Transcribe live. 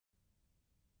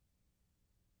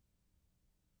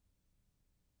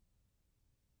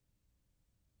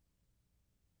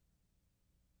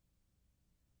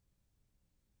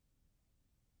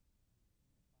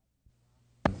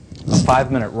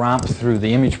5-minute romp through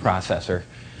the image processor.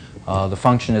 The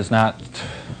function is not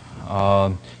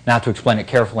to explain it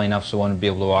carefully enough so one would be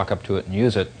able to walk up to it and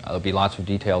use it. There'll be lots of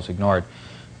details ignored.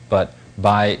 But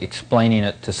by explaining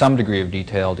it to some degree of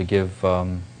detail to give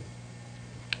a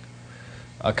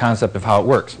concept of how it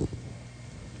works.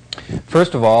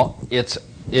 First of all, it's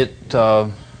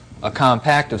a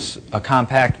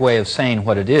compact way of saying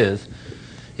what it is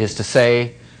to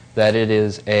say that it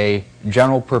is a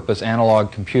general-purpose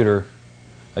analog computer,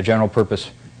 a general-purpose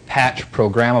patch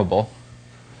programmable,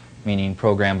 meaning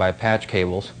programmed by patch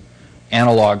cables,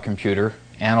 analog computer,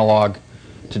 analog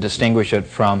to distinguish it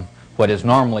from what is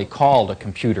normally called a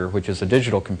computer, which is a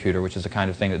digital computer, which is the kind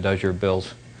of thing that does your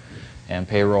bills and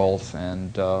payrolls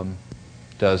and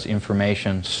does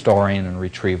information storing and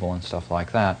retrieval and stuff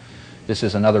like that. This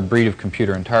is another breed of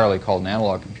computer entirely called an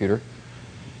analog computer.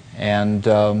 And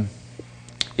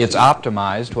it's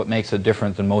optimized. What makes it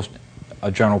different than most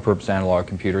general-purpose analog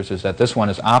computers is that this one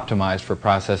is optimized for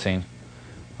processing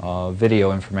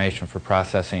video information, for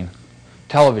processing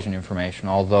television information,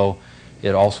 although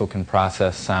it also can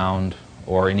process sound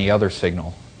or any other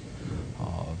signal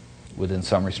within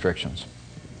some restrictions.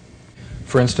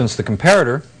 For instance, the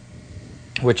comparator,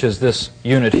 which is this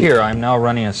unit here, I'm now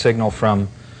running a signal from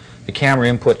the camera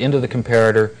input into the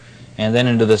comparator and then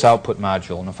into this output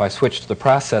module. And if I switch to the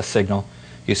process signal,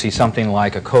 you see something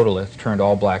like a codolith turned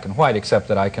all black and white, except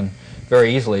that I can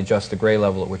very easily adjust the gray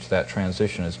level at which that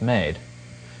transition is made.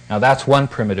 Now that's one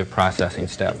primitive processing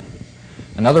step.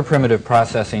 Another primitive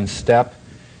processing step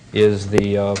is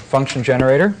the function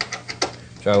generator,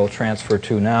 which I will transfer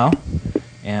to now.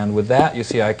 And with that, you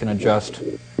see I can adjust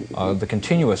the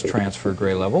continuous transfer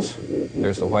gray levels.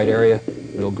 There's the white area,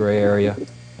 middle gray area,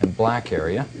 and black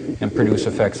area, and produce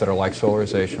effects that are like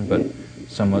solarization but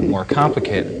somewhat more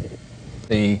complicated.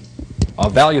 The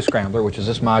value scrambler, which is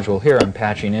this module here, I'm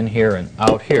patching in here and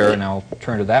out here, and I'll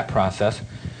turn to that process.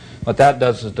 What that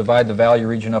does is divide the value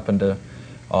region up into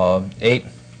 8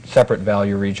 separate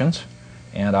value regions,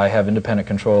 and I have independent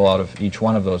control out of each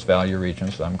one of those value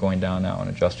regions. So I'm going down now and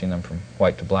adjusting them from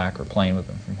white to black, or playing with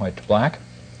them from white to black.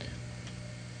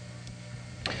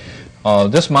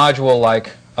 This module,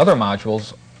 like other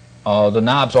modules, the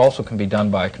knobs also can be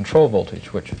done by control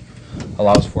voltage, which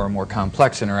allows for a more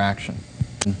complex interaction.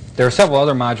 There are several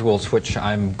other modules which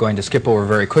I'm going to skip over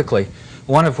very quickly,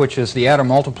 one of which is the adder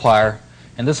multiplier,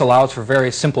 and this allows for very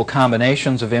simple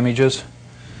combinations of images.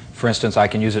 For instance, I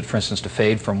can use it, for instance, to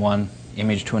fade from one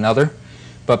image to another.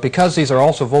 But because these are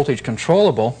also voltage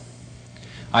controllable,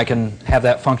 I can have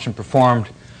that function performed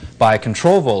by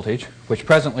control voltage, which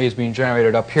presently is being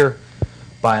generated up here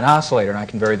by an oscillator, and I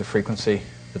can vary the frequency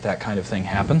that that kind of thing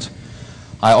happens.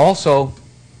 I also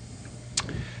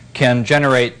can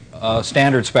generate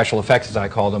standard special effects, as I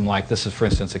call them, like this is, for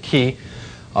instance, a key.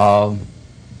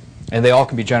 And they all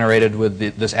can be generated with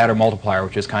this adder multiplier,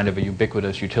 which is kind of a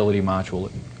ubiquitous utility module.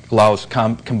 It allows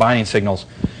combining signals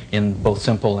in both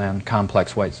simple and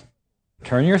complex ways.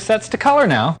 Turn your sets to color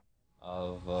now.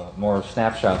 Of more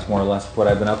snapshots, more or less, of what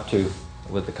I've been up to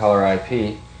with the color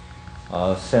IP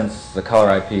since the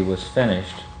color IP was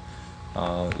finished,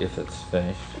 if it's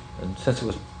finished, and since it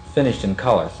was finished in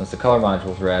color, since the color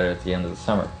modules were added at the end of the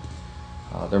summer.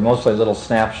 They're mostly little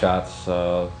snapshots,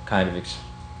 kind of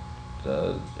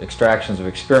extractions of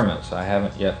experiments. I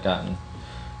haven't yet had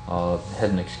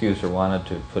an excuse or wanted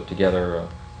to put together a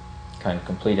kind of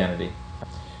complete entity.